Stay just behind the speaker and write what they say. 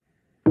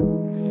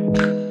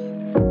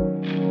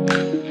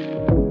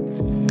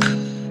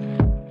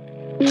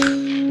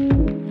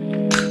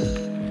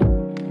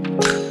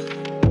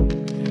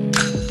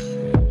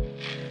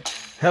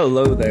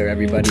Hello there,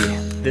 everybody.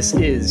 This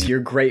is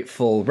your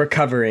grateful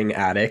recovering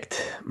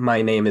addict.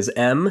 My name is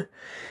M,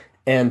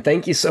 and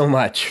thank you so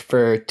much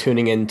for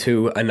tuning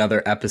into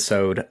another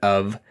episode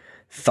of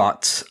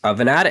Thoughts of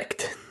an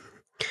Addict.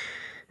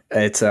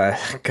 It's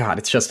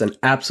just an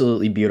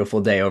absolutely beautiful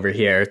day over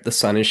here. The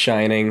sun is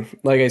shining.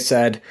 Like I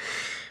said,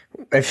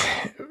 if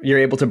you're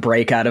able to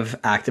break out of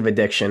active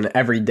addiction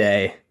every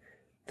day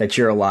that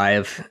you're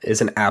alive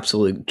is an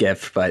absolute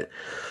gift, but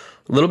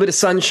a little bit of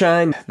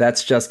sunshine,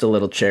 that's just a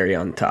little cherry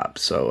on top.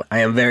 So I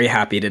am very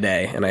happy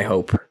today, and I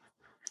hope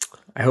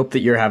that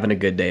you're having a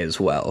good day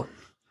as well.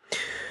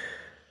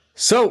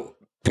 So,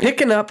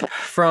 picking up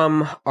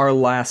from our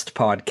last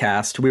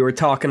podcast, we were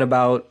talking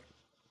about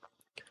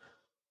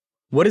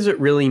what does it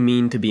really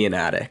mean to be an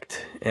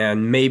addict?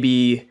 And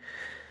maybe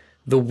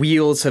the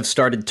wheels have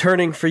started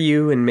turning for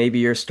you, and maybe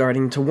you're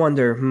starting to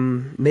wonder,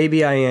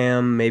 maybe I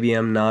am, maybe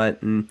I'm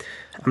not. And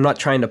I'm not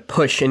trying to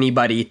push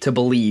anybody to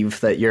believe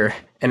that you're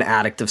an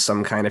addict of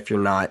some kind if you're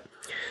not.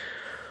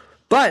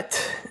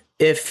 But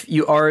if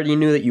you already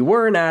knew that you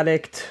were an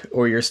addict,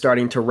 or you're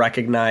starting to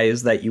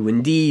recognize that you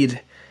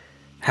indeed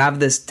have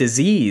this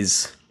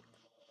disease,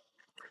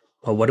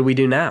 well, what do we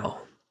do now?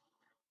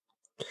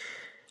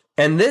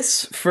 And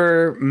this,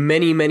 for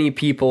many, many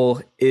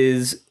people,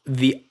 is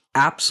the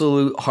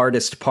absolute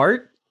hardest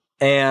part.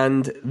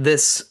 And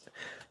this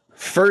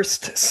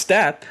first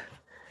step,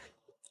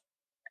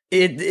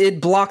 it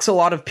blocks a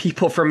lot of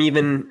people from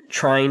even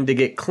trying to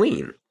get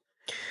clean.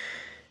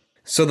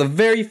 So the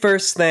very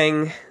first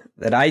thing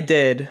that I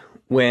did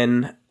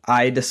when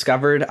I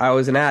discovered I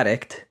was an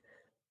addict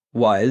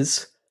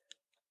was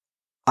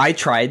I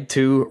tried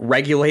to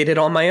regulate it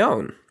on my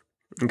own.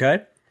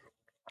 Okay?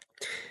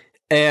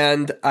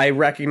 And I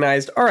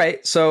recognized, all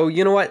right, so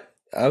you know what?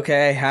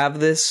 Okay, I have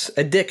this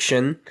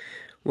addiction.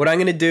 What I'm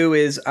going to do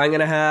is I'm going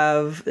to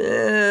have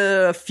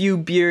a few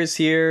beers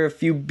here, a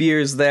few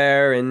beers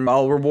there, and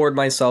I'll reward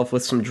myself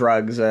with some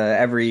drugs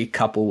every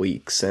couple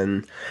weeks.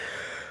 And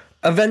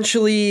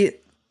eventually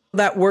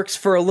that works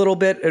for a little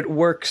bit. It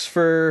works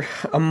for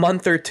a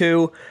month or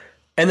two.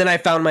 And then I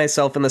found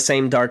myself in the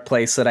same dark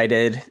place that I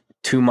did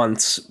 2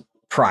 months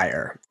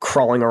prior,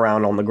 crawling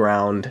around on the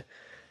ground,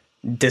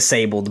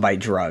 disabled by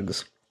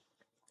drugs.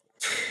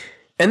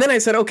 And then I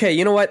said, okay,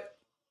 you know what?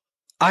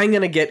 I'm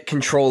going to get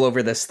control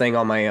over this thing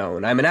on my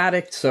own. I'm an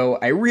addict, so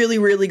I really,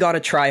 really got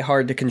to try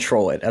hard to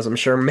control it, as I'm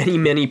sure many,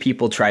 many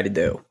people try to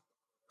do.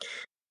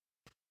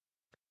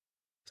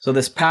 So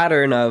this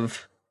pattern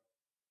of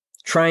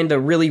trying to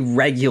really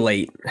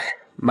regulate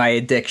my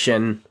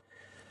addiction,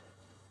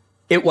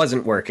 it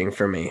wasn't working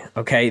for me,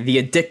 okay? The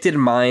addicted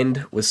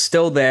mind was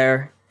still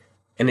there,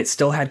 and it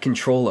still had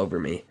control over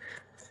me.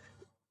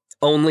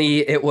 Only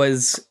it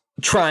was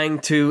trying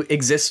to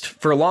exist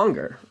for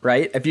longer,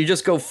 right? If you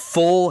just go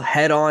full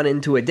head on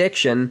into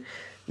addiction,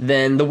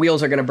 then the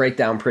wheels are going to break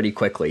down pretty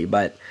quickly.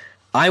 But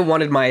I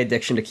wanted my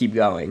addiction to keep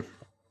going.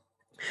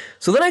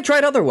 So then I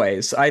tried other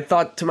ways. I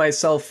thought to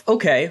myself,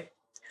 okay,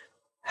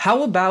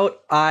 how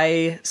about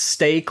I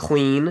stay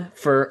clean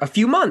for a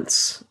few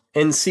months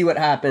and see what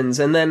happens?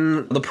 And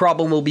then the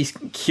problem will be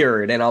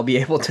cured and I'll be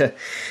able to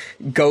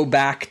go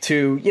back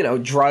to,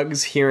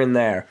 drugs here and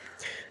there.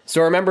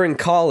 So I remember in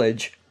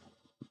college,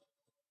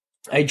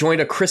 I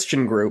joined a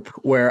Christian group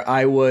where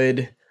I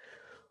would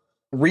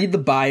read the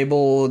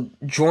Bible,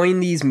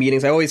 join these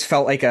meetings. I always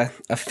felt like a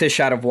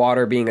fish out of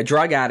water being a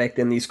drug addict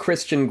in these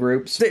Christian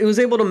groups. It was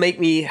able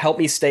to help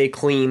me stay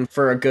clean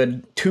for a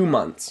good 2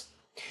 months.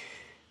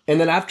 And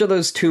then after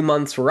those 2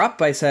 months were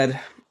up, I said,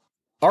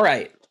 all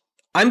right,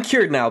 I'm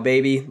cured now,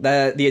 baby.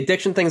 The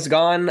addiction thing's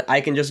gone.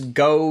 I can just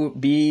go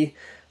be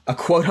a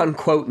quote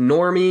unquote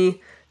normie,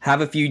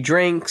 have a few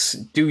drinks,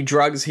 do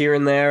drugs here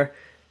and there.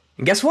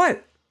 And guess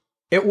what?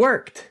 It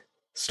worked.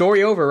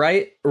 Story over,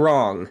 right?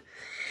 Wrong.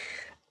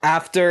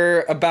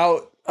 After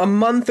about a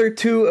month or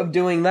two of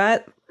doing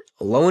that,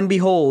 lo and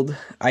behold,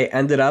 I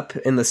ended up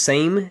in the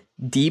same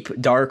deep,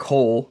 dark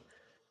hole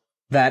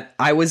that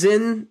I was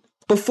in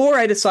before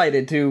I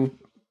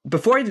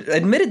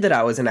admitted that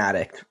I was an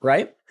addict,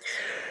 right?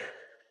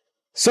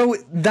 So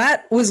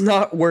that was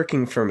not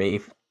working for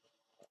me.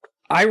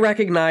 I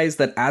recognized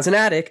that as an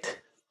addict,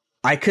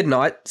 I could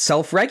not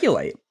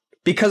self-regulate.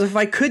 Because if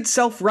I could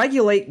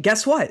self-regulate,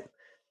 guess what?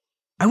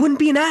 I wouldn't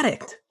be an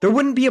addict. There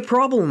wouldn't be a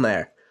problem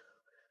there.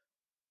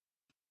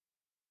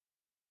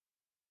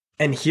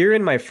 And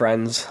herein, my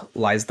friends,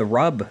 lies the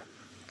rub.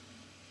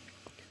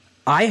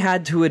 I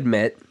had to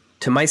admit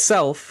to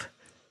myself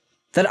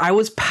that I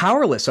was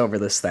powerless over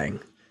this thing.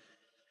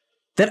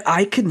 That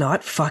I could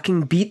not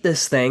fucking beat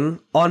this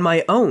thing on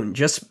my own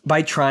just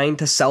by trying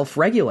to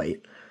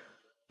self-regulate.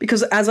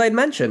 Because as I had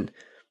mentioned,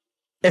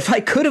 if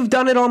I could have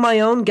done it on my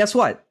own, guess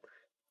what?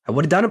 I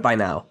would have done it by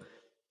now.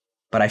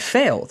 But I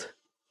failed.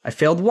 I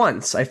failed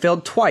once, I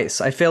failed twice,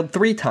 I failed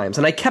 3 times,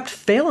 and I kept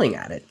failing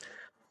at it.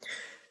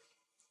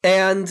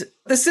 And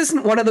this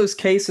isn't one of those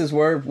cases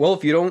where, well,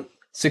 if you don't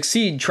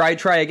succeed,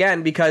 try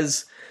again,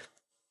 because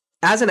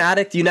as an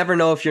addict, you never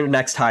know if your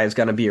next high is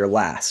going to be your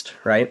last,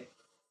 right?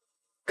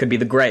 Could be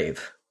the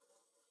grave.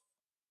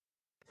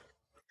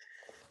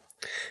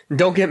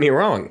 Don't get me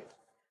wrong.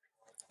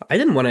 I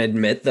didn't want to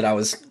admit that I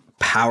was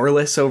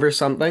powerless over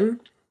something.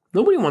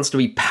 Nobody wants to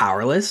be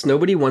powerless.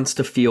 Nobody wants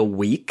to feel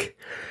weak.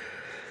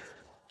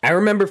 I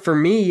remember for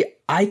me,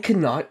 I could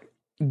not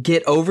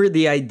get over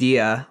the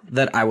idea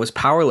that I was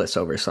powerless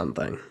over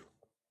something.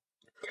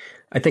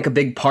 I think a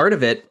big part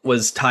of it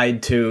was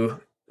tied to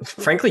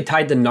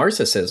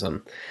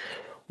narcissism.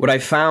 What I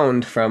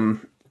found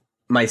from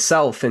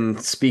myself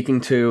and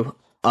speaking to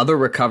other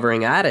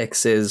recovering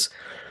addicts is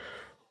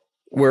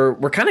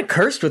we're kind of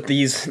cursed with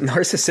these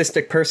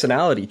narcissistic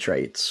personality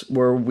traits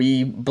where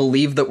we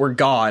believe that we're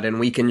God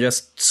and we can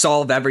just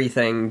solve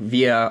everything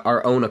via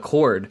our own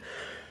accord.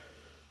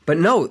 But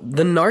no,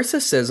 the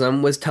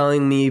narcissism was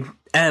telling me,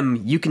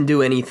 you can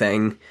do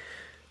anything.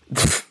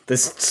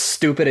 This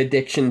stupid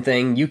addiction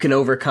thing, you can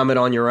overcome it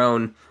on your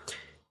own.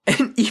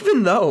 And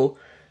even though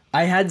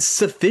I had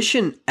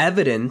sufficient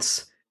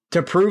evidence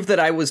to prove that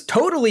I was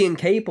totally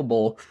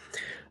incapable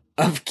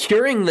of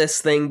curing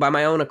this thing by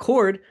my own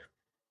accord,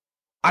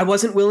 I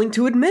wasn't willing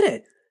to admit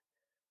it.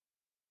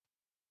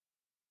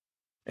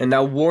 And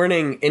now,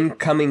 warning,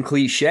 incoming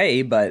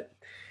cliche, but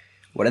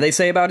what do they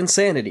say about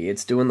insanity?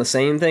 It's doing the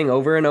same thing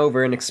over and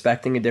over and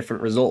expecting a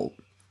different result.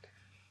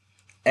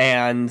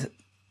 And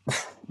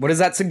what does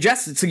that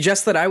suggest? It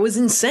suggests that I was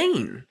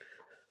insane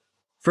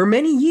for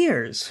many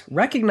years,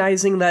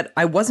 recognizing that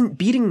I wasn't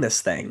beating this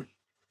thing,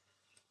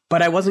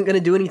 but I wasn't going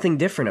to do anything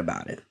different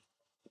about it.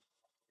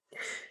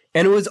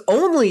 And it was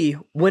only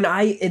when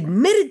I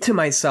admitted to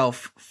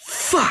myself,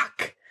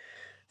 fuck,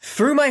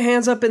 threw my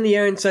hands up in the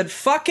air and said,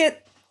 fuck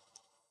it,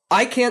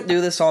 I can't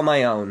do this on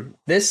my own.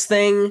 This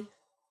thing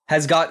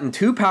has gotten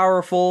too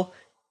powerful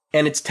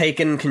and it's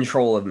taken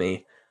control of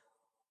me.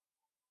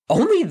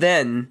 Only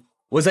then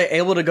was I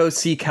able to go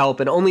seek help,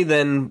 and only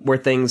then were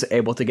things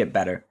able to get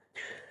better.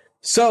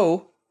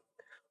 So,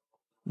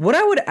 what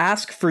I would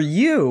ask for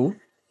you,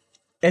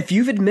 if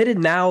you've admitted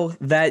now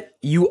that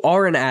you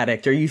are an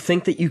addict or you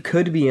think that you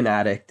could be an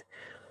addict,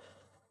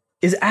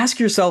 is ask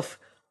yourself,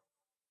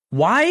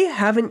 why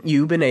haven't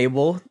you been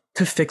able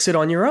to fix it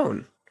on your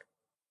own?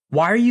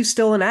 Why are you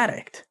still an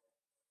addict?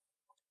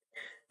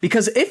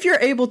 Because if you're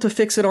able to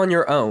fix it on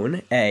your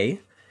own,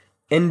 A,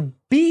 and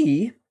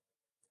B,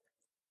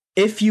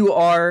 if you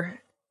are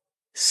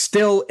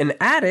still an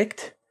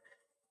addict,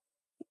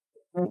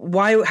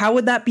 how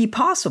would that be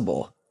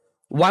possible?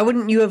 Why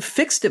wouldn't you have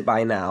fixed it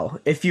by now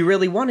if you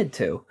really wanted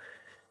to?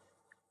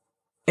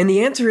 And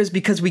the answer is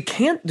because we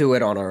can't do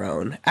it on our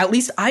own. At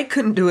least I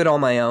couldn't do it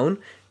on my own.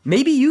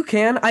 Maybe you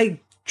can. I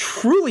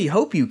truly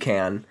hope you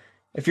can.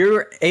 If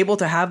you're able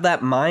to have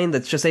that mind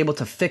that's just able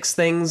to fix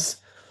things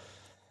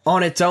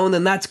on its own,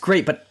 then that's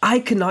great. But I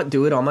could not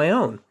do it on my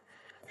own.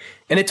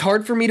 And it's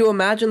hard for me to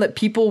imagine that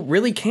people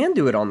really can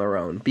do it on their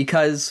own,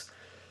 because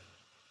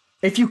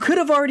if you could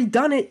have already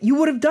done it, you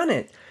would have done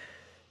it.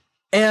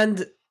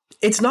 And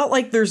it's not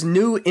like there's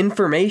new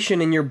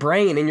information in your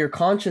brain, in your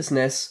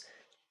consciousness,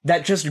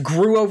 that just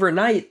grew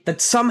overnight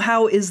that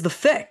somehow is the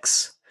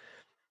fix.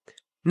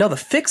 No, the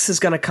fix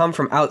is going to come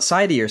from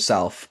outside of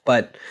yourself,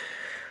 but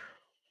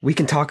we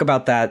can talk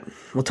about that.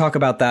 We'll talk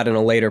about that in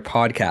a later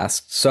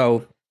podcast.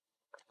 So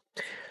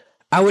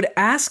I would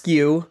ask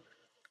you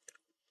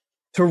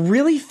to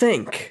really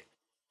think,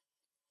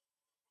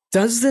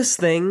 does this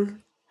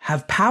thing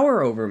have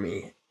power over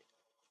me?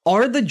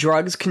 Are the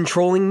drugs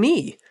controlling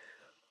me?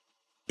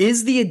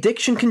 Is the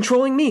addiction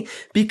controlling me?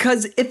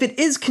 Because if it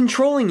is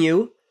controlling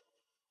you,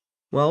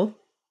 well,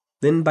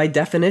 then by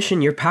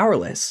definition, you're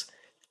powerless.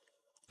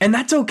 And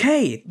that's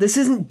okay. This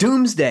isn't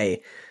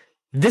doomsday.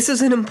 This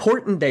is an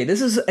important day.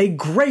 This is a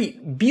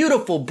great,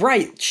 beautiful,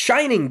 bright,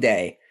 shining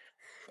day.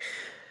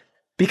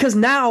 Because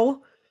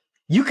now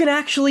you can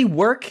actually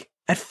work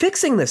at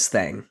fixing this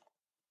thing.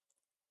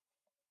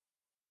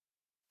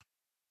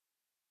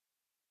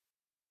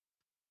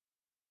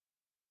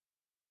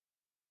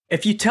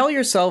 If you tell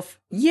yourself,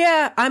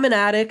 yeah, I'm an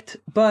addict,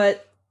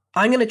 but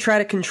I'm going to try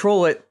to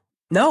control it.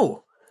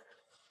 No,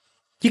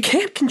 you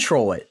can't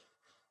control it.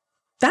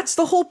 That's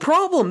the whole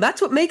problem.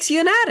 That's what makes you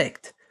an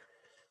addict.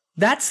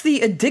 That's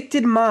the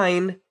addicted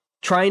mind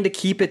trying to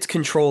keep its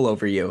control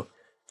over you.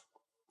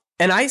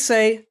 And I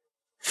say,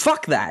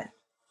 fuck that.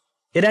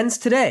 It ends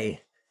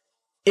today.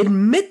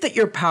 Admit that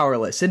you're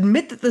powerless.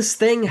 Admit that this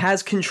thing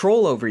has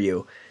control over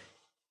you.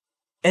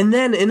 And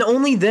then, and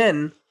only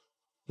then,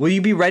 will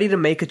you be ready to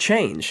make a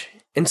change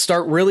and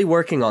start really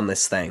working on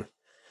this thing.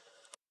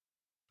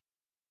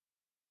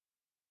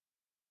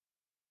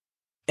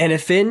 And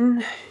if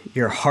in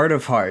your heart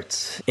of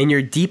hearts, in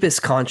your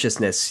deepest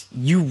consciousness,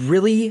 you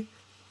really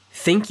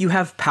think you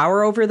have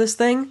power over this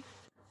thing,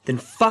 then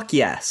fuck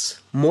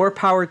yes. More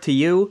power to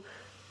you.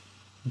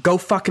 Go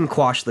fucking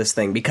quash this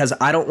thing, because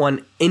I don't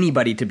want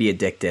anybody to be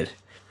addicted.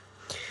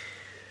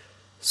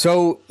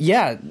 So,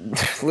 yeah,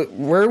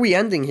 where are we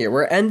ending here?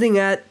 We're ending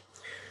at,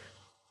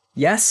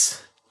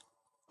 yes,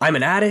 I'm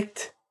an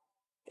addict,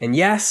 and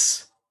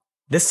yes,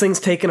 this thing's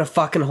taken a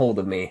fucking hold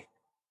of me,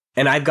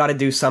 and I've got to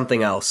do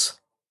something else.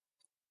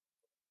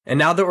 And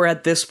now that we're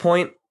at this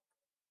point,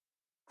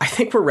 I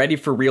think we're ready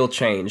for real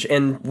change.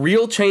 And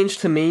real change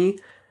to me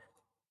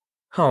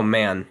Oh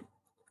man.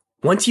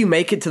 Once you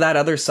make it to that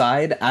other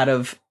side out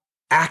of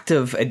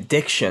active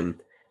addiction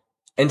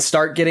and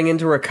start getting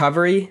into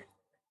recovery,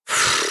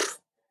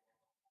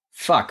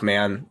 fuck,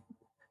 man.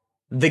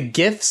 The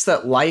gifts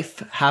that life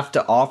have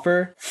to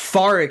offer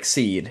far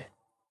exceed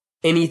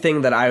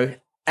anything that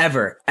I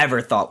ever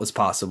thought was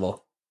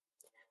possible.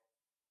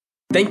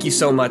 Thank you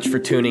so much for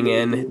tuning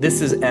in.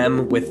 This is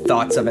M with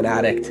Thoughts of an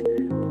Addict.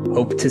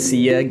 Hope to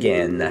see you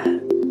again.